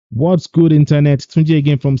What's good, internet? Tunji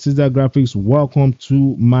again from Caesar Graphics. Welcome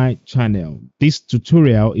to my channel. This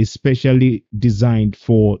tutorial is specially designed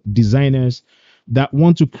for designers that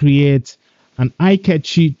want to create an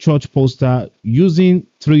eye-catchy church poster using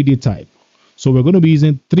 3D type. So we're going to be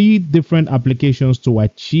using three different applications to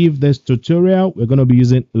achieve this tutorial. We're going to be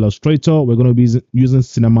using Illustrator. We're going to be using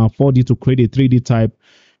Cinema 4D to create a 3D type.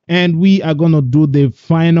 And we are going to do the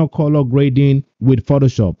final color grading with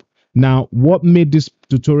Photoshop. Now, what made this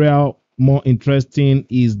tutorial more interesting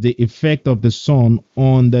is the effect of the sun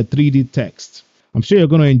on the 3D text. I'm sure you're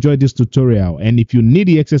going to enjoy this tutorial. And if you need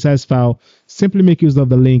the exercise file, simply make use of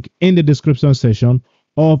the link in the description section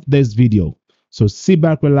of this video. So sit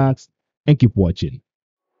back, relax, and keep watching.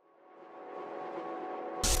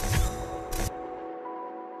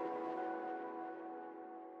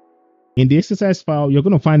 In the exercise file, you're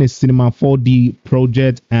going to find a Cinema 4D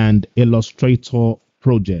project and Illustrator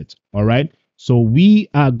project. All right. So we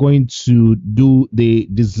are going to do the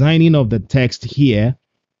designing of the text here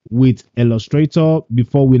with Illustrator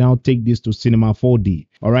before we now take this to Cinema 4D.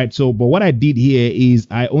 All right. So, but what I did here is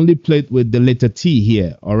I only played with the letter T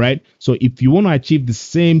here. All right. So if you want to achieve the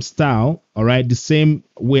same style, all right, the same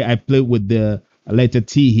way I played with the letter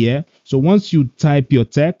T here. So once you type your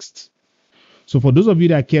text, so for those of you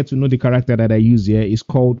that care to know the character that I use here, is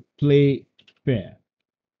called Play Fair.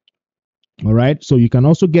 All right. So you can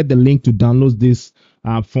also get the link to download this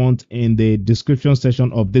font in the description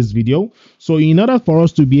section of this video. So in order for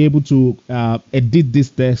us to be able to edit this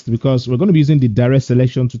text, because we're going to be using the direct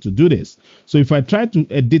selection to do this. So if I try to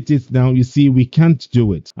edit it now, you see we can't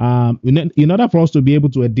do it. In order for us to be able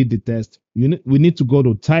to edit the text, we need to go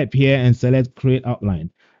to type here and select create outline.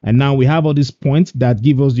 And now we have all these points that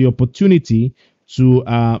give us the opportunity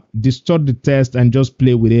to distort the text and just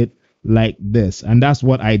play with it like this. And that's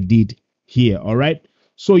what I did here. All right.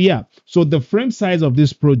 So yeah, so the frame size of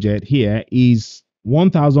this project here is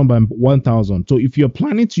 1000 by 1000. So if you're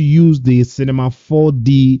planning to use the Cinema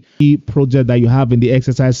 4D project that you have in the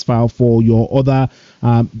exercise file for your other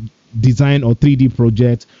design or 3D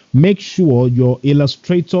project, make sure your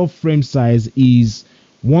Illustrator frame size is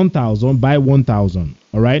 1000 by 1000.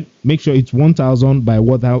 All right, make sure it's 1000 by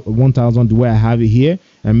 1000 the way I have it here,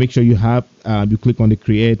 and make sure you have you click on the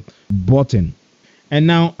create button. And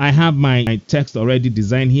now I have my text already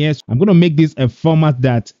designed here. So I'm going to make this a format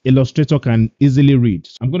that Illustrator can easily read.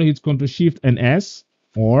 So I'm going to hit Ctrl Shift and S,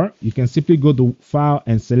 or you can simply go to File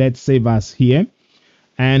and select Save As here.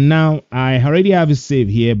 And now I already have it saved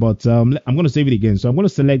here, but I'm going to save it again. So I'm going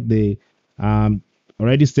to select the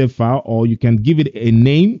already saved file, or you can give it a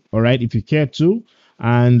name, all right, if you care to.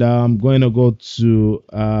 And I'm going to go to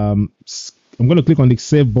I'm going to click on the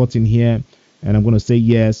save button here, and I'm going to say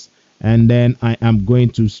yes. And then I am going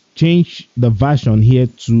to change the version here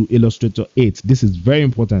to Illustrator 8. This is very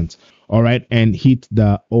important. All right. And hit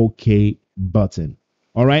the OK button.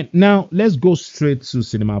 All right. Now let's go straight to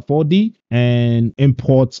Cinema 4D and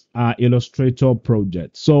import our Illustrator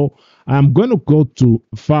project. So I'm going to go to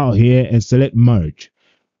File here and select Merge.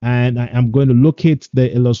 And I am going to locate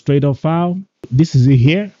the Illustrator file. This is it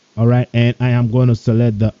here. All right. And I am going to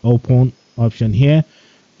select the Open option here.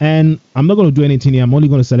 And I'm not going to do anything here. I'm only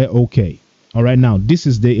going to select OK. All right. Now, this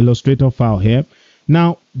is the Illustrator file here.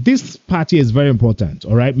 Now, this part here is very important.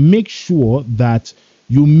 All right. Make sure that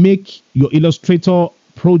you make your Illustrator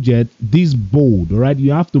project this bold. All right.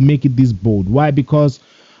 You have to make it this bold. Why? Because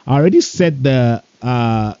I already set the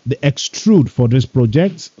extrude for this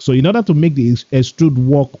project. So in order to make the extrude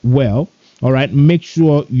work well, all right, make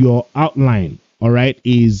sure your outline, all right,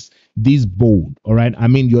 is this bold. All right. I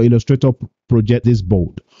mean, your Illustrator project is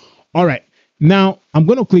bold. All right. Now I'm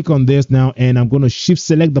going to click on this now, and I'm going to shift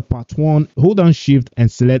select the part 1, hold down shift and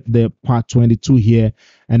select the part 22 here.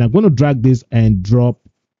 And I'm going to drag this and drop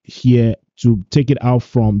here to take it out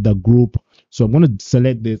from the group. So I'm going to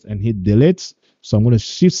select this and hit delete. So I'm going to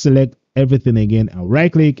shift select everything again and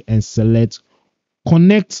right click and select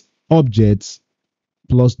connect objects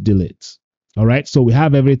plus delete. All right. So we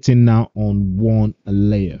have everything now on one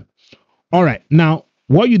layer. All right. Now,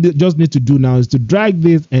 what you just need to do now is to drag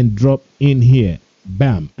this and drop in here.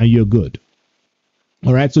 Bam. And you're good.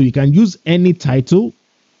 All right. So you can use any title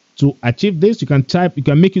to achieve this. You can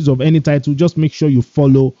make use of any title. Just make sure you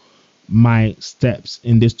follow my steps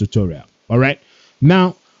in this tutorial. All right.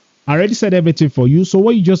 Now, I already said everything for you. So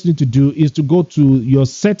what you just need to do is to go to your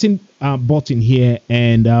setting button here,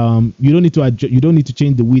 and you don't need to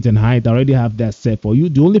change the width and height. I already have that set for you.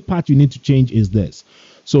 The only part you need to change is this.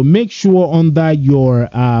 So make sure under your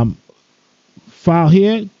file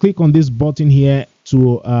here, click on this button here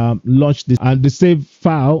to launch this the save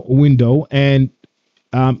file window, and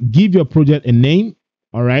give your project a name.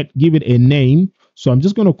 All right, give it a name. So I'm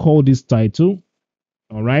just going to call this title.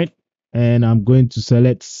 All right, and I'm going to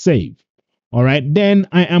select save. All right, then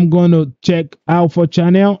I am going to check alpha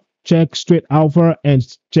channel, check straight alpha, and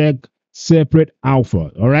check separate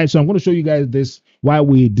alpha. All right, so I'm going to show you guys this why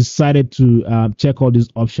we decided to check all these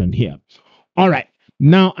options here. All right,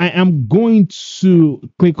 now I am going to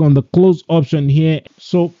click on the close option here.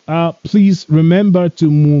 So please remember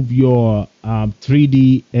to move your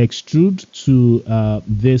 3D extrude to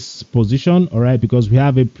this position. All right, because we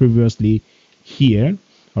have it previously here.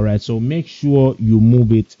 All right, so make sure you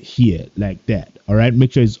move it here like that. All right,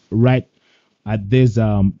 make sure it's right at this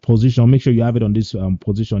position. Make sure you have it on this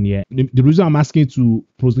position here. The reason I'm asking to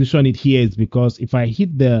position it here is because if I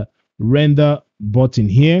hit the render button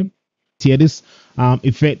here, this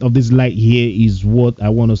effect of this light here is what I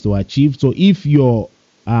want us to achieve. So if your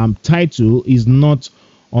title is not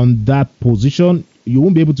on that position, you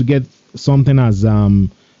won't be able to get something as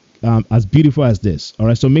beautiful as this. All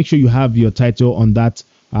right, so make sure you have your title on that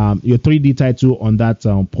your 3D title on that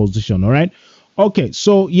position. All right. Okay,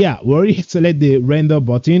 so yeah, we already select the render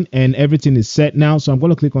button and everything is set now. So I'm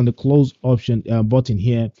going to click on the close option button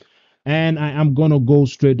here, and I am going to go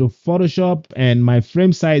straight to Photoshop, and my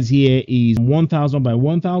frame size here is 1000 by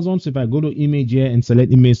 1000. So if I go to image here and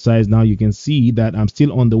select image size, now you can see that I'm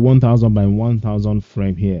still on the 1000 by 1000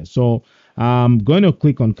 frame here. So I'm going to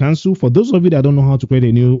click on cancel. For those of you that don't know how to create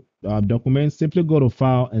a new document, simply go to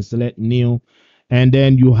file and select new, and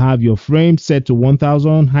then you have your frame set to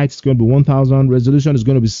 1000. Height is going to be 1000. Resolution is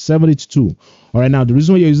going to be 72. All right, now the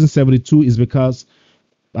reason why you're using 72 is because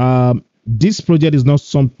this project is not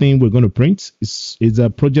something we're going to print. It's a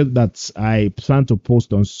project that I plan to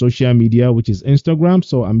post on social media, which is Instagram.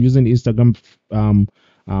 So I'm using Instagram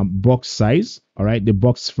box size. All right, the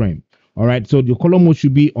box frame. All right, so your color mode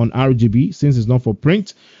should be on RGB since it's not for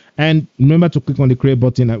print. And remember to click on the create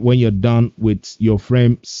button when you're done with your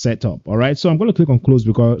frame setup. All right, so I'm going to click on close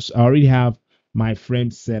because I already have my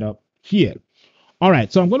frame set up here. All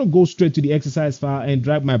right, so I'm going to go straight to the exercise file and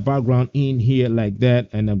drag my background in here like that.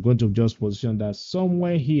 And I'm going to just position that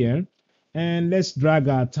somewhere here. And let's drag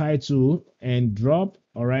our title and drop.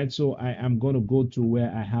 All right, so I am going to go to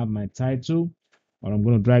where I have my title. Or I'm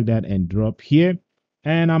going to drag that and drop here.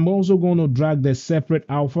 And I'm also going to drag the separate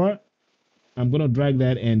alpha. I'm going to drag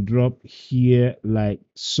that and drop here like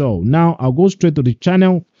so. Now I'll go straight to the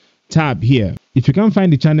channel tab here. If you can't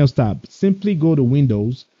find the channels tab, simply go to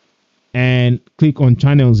Windows and click on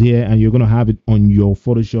channels here, and you're going to have it on your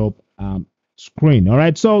Photoshop screen. All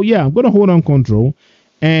right, so yeah, I'm going to hold on control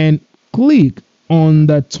and click on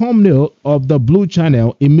the thumbnail of the blue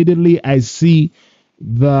channel. Immediately I see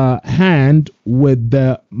the hand with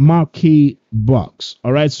the marquee box.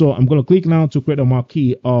 All right, so I'm going to click now to create a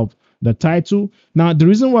marquee of the title. Now the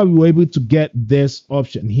reason why we were able to get this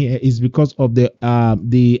option here is because of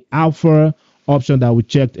the alpha option that we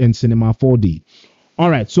checked in Cinema 4D. All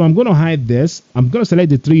right, so I'm going to hide this. I'm going to select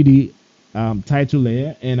the 3D title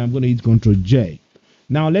layer, and I'm going to hit Ctrl J.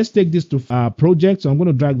 Now let's take this to project. So I'm going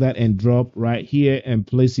to drag that and drop right here and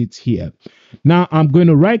place it here. Now I'm going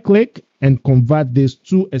to right click and convert this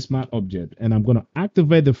to a smart object, and I'm going to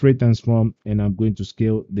activate the free transform, and I'm going to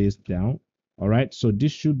scale this down. All right, so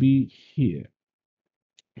this should be here.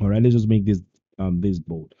 All right, let's just make this this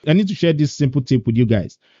bold. I need to share this simple tip with you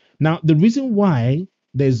guys. Now the reason why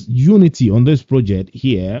there's unity on this project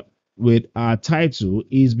here with our title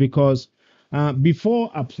is because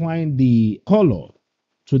before applying the color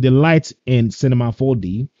to the light in Cinema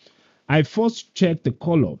 4D, I first checked the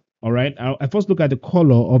color. All right, I first look at the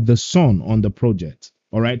color of the sun on the project.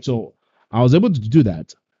 All right, so I was able to do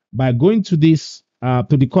that by going to this to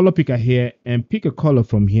the color picker here and pick a color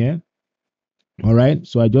from here. All right,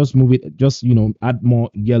 so I just move it, just add more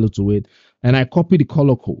yellow to it, and I copy the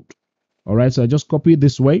color code. All right, so I just copy it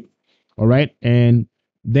this way. All right, and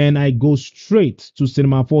then I go straight to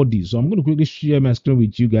Cinema 4D. So I'm going to quickly share my screen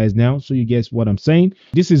with you guys now so you guess what I'm saying.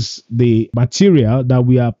 This is the material that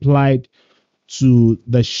we applied to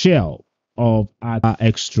the shell of our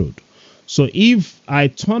extrude. So if I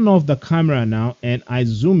turn off the camera now and I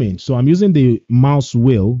zoom in, so I'm using the mouse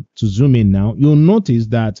wheel to zoom in now, you'll notice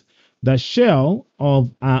that the shell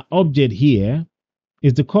of our object here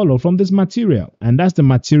is the color from this material, and that's the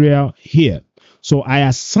material here. So I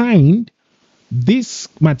assigned this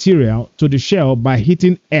material to the shell by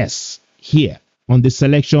hitting S here on the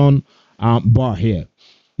selection bar here.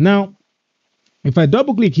 Now if I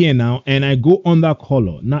double click here now and I go under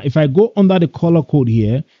color, now if I go under the color code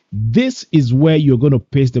here, this is where you're going to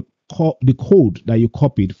paste the code that you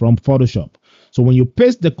copied from Photoshop. So when you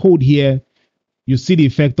paste the code here, you see the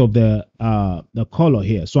effect of the color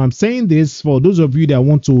here. So I'm saying this for those of you that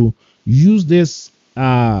want to use this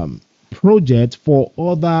project for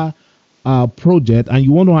other project, and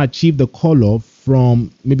you want to achieve the color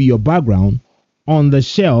from maybe your background on the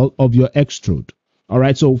shell of your extrude. All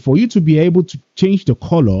right, so for you to be able to change the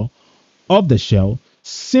color of the shell,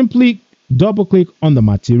 simply double click on the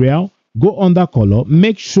material, go under color,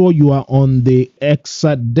 make sure you are on the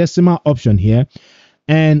hexadecimal option here,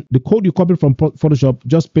 and the code you copied from Photoshop,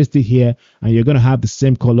 just paste it here, and you're going to have the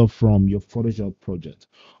same color from your Photoshop project.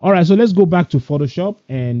 All right, so let's go back to Photoshop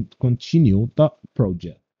and continue the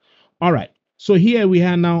project. All right, so here we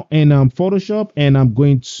are now in Photoshop, and I'm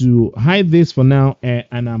going to hide this for now, and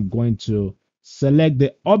I'm going to select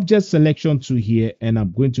the object selection tool here, and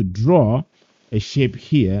I'm going to draw a shape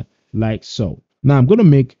here like so. Now I'm going to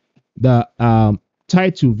make the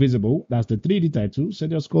title visible. That's the 3D title. So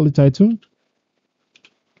just call it title.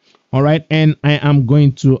 All right, and I am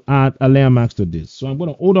going to add a layer mask to this. So I'm going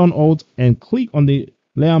to hold on Alt and click on the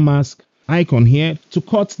layer mask icon here to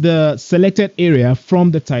cut the selected area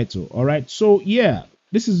from the title. All right, so yeah,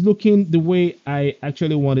 this is looking the way I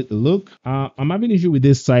actually want it to look. I'm having an issue with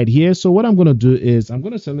this side here. So what I'm going to do is I'm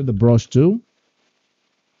going to select the brush tool.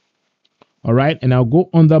 All right, and I'll go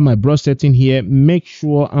under my brush setting here, make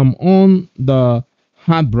sure I'm on the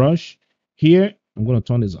hard brush here. I'm going to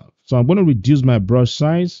turn this off. So I'm going to reduce my brush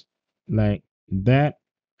size like that,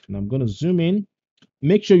 and I'm going to zoom in.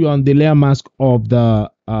 Make sure you're on the layer mask of the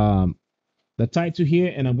title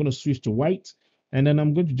here, and I'm going to switch to white, and then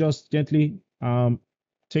I'm going to just gently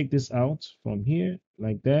take this out from here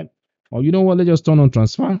like that. Or you know what, let's just turn on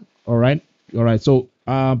transfer. All right, so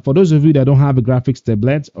for those of you that don't have a graphics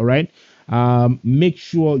tablet, all right, make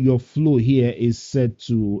sure your flow here is set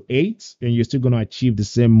to 8, and you're still going to achieve the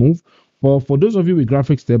same move. But for those of you with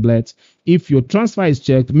graphics tablets, if your transfer is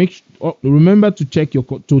checked, remember to check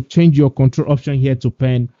to change your control option here to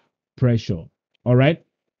pen pressure. All right.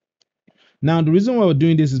 Now, the reason why we're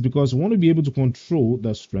doing this is because we want to be able to control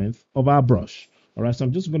the strength of our brush. All right, so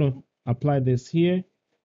I'm just going to apply this here.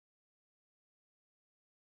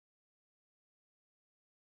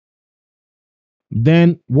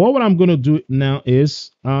 Then what I'm going to do now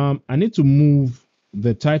is I need to move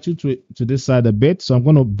the title to this side a bit. So I'm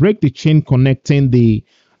going to break the chain connecting the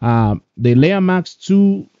layer mask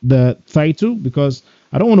to the title, because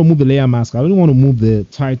I don't want to move the layer mask. I only want to move the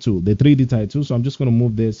title, the 3D title. So I'm just going to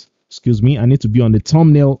move this. Excuse me. I need to be on the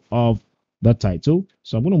thumbnail of the title.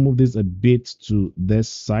 So I'm going to move this a bit to this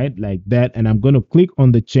side like that. And I'm going to click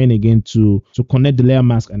on the chain again to connect the layer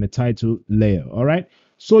mask and the title layer. All right.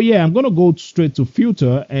 So yeah, I'm going to go straight to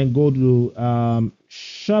filter and go to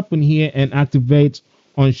sharpen here and activate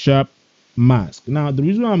on sharp mask. Now, the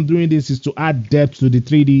reason why I'm doing this is to add depth to the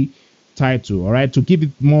 3D title. All right. To give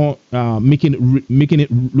it more, making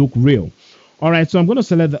it look real. All right, so I'm going to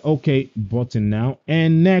select the OK button now.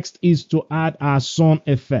 And next is to add our sun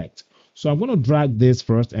effect. So I'm going to drag this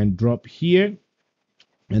first and drop here.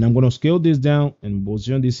 And I'm going to scale this down and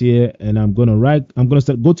position this here. And I'm going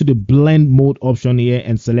to go to the blend mode option here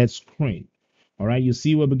and select screen. All right, you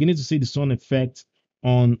see we're beginning to see the sun effect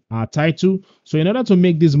on our title. So in order to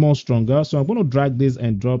make this more stronger, so I'm going to drag this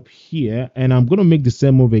and drop here. And I'm going to make the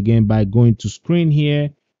same move again by going to screen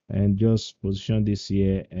here and just position this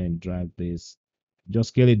here and drag this, just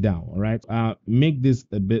scale it down. All right, make this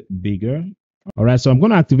a bit bigger. All right, so I'm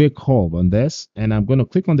going to activate curve on this, and I'm going to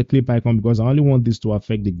click on the clip icon because I only want this to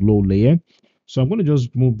affect the glow layer. So I'm going to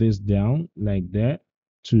just move this down like that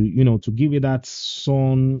to give it that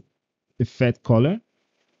sun effect color.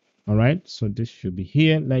 All right, so this should be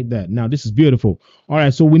here like that. Now this is beautiful. All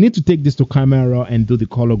right, so we need to take this to camera and do the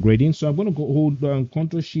color grading. So I'm going to go hold down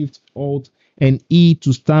Ctrl Shift Alt and E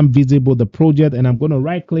to stamp visible the project, and I'm going to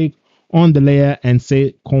right click on the layer and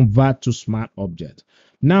say convert to smart object.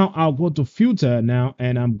 Now I'll go to filter now,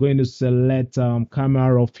 and I'm going to select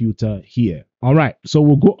camera filter here. All right, so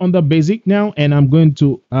we'll go under basic now, and I'm going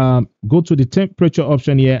to go to the temperature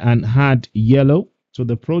option here and add yellow to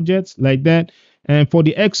the project like that. And for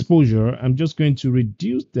the exposure, I'm just going to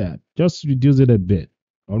reduce that, just reduce it a bit.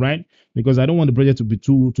 All right, because I don't want the project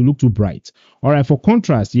to look too bright. All right, for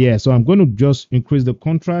contrast, yeah, so I'm going to just increase the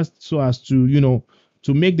contrast so as to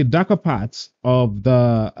to make the darker parts of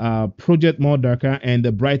the project more darker and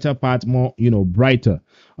the brighter part more brighter.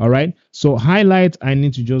 All right, so highlight, I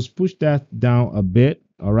need to just push that down a bit.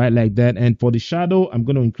 All right, like that. And for the shadow, I'm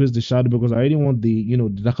going to increase the shadow because I already want the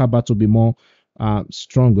the darker part to be more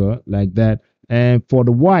stronger like that. And for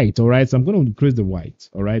the white, all right, so I'm going to increase the white,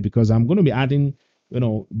 all right, because I'm going to be adding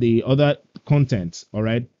the other content, all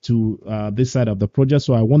right, to this side of the project.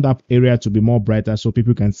 So I want that area to be more brighter so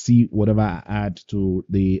people can see whatever I add to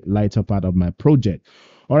the lighter part of my project.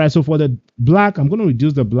 All right, so for the black, I'm going to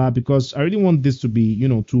reduce the black because I really want this to be,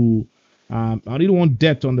 to I really want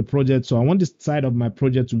depth on the project. So I want this side of my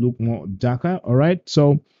project to look more darker. All right,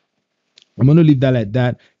 so I'm going to leave that like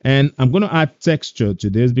that, and I'm going to add texture to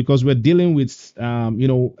this because we're dealing with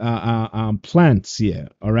plants here.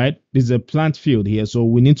 All right, this is a plant field here, so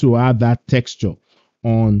we need to add that texture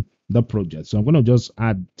on the project. So I'm going to just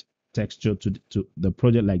add texture to the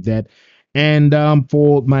project like that. And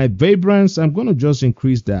for my vibrance, I'm going to just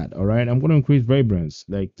increase that. All right, I'm going to increase vibrance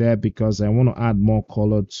like that because I want to add more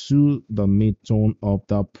color to the mid-tone of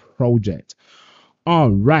the project.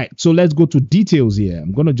 All right, so let's go to details here.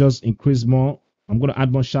 I'm going to just increase more. I'm going to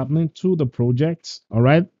add more sharpening to the project. All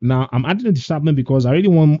right, now I'm adding the sharpening because I really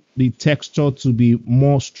want the texture to be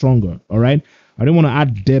more stronger. All right, I don't want to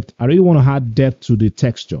add depth. I really want to add depth to the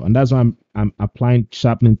texture, and that's why I'm applying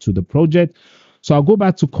sharpening to the project. So I'll go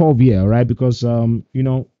back to curve here, all right, because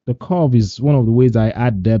the curve is one of the ways I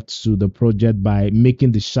add depth to the project by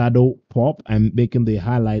making the shadow pop and making the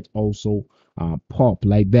highlight also pop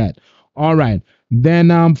like that. All right,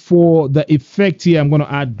 then for the effect here, I'm going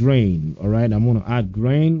to add grain. All right, I'm going to add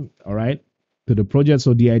grain. All right, to the project.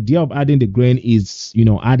 So the idea of adding the grain is,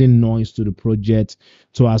 adding noise to the project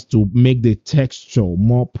so as to make the texture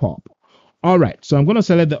more pop. All right, so I'm going to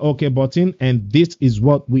select the OK button, and this is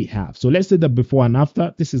what we have. So let's say the before and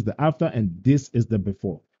after. This is the after, and this is the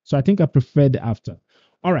before. So I think I prefer the after.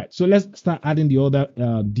 All right, so let's start adding the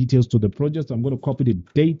other details to the project. So I'm going to copy the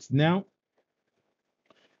date now,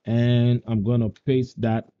 and I'm going to paste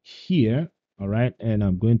that here. All right, and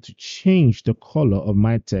I'm going to change the color of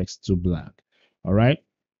my text to black. All right,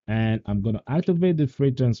 and I'm going to activate the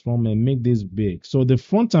free transform and make this big. So the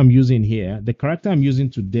font I'm using here, the character I'm using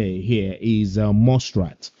today here is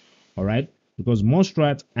Mostrat. All right, because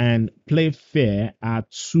Mostrat and Playfair are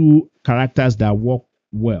two characters that work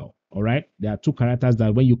well. All right, there are two characters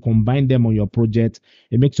that when you combine them on your project,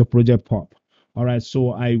 it makes your project pop. All right,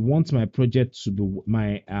 so I want my project to be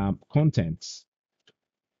my contents,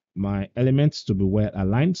 my elements to be well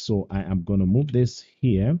aligned. So I am going to move this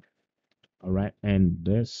here. All right, and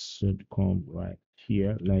this should come right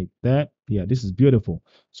here like that. Yeah, this is beautiful.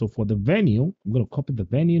 So for the venue, I'm going to copy the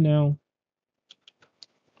venue now,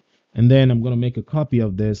 and then I'm going to make a copy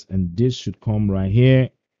of this, and this should come right here,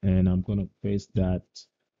 and I'm going to paste that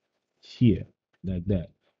here like that.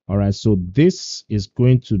 All right, so this is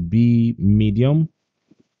going to be medium,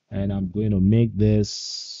 and I'm going to make this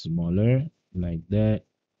smaller like that,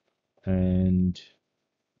 and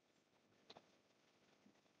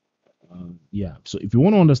yeah. So if you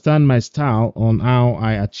want to understand my style on how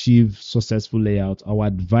I achieve successful layout, I would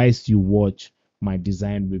advise you watch my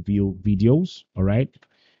design review videos. All right,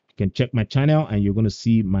 you can check my channel and you're going to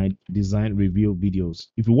see my design review videos.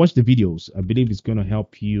 If you watch the videos, I believe it's going to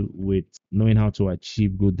help you with knowing how to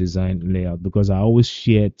achieve good design layout, because I always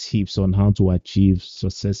share tips on how to achieve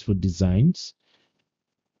successful designs.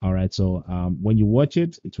 All right, so when you watch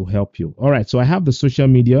it, it will help you. All right, so I have the social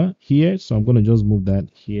media here, so I'm going to just move that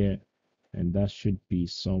here, and that should be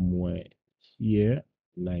somewhere here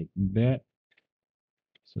like that.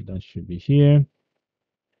 So that should be here.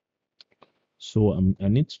 So I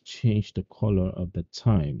need to change the color of the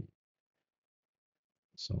time.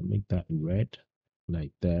 So I'll make that red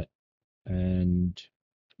like that, and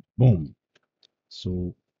boom.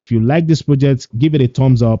 So if you like this project, give it a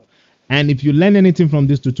thumbs up. And if you learn anything from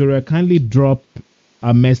this tutorial, kindly drop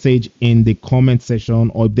a message in the comment section,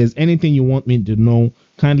 or if there's anything you want me to know,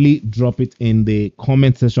 kindly drop it in the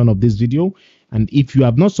comment section of this video. And if you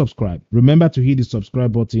have not subscribed, remember to hit the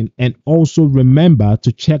subscribe button, and also remember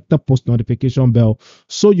to check the post notification bell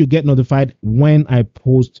so you get notified when I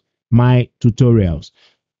post my tutorials.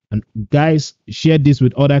 And guys, share this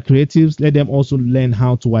with other creatives. Let them also learn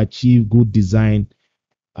how to achieve good design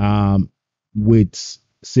with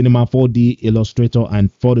Cinema 4D, Illustrator,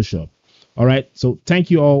 and Photoshop. All right. So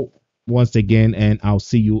thank you all once again, and I'll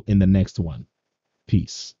see you in the next one.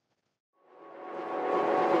 Peace.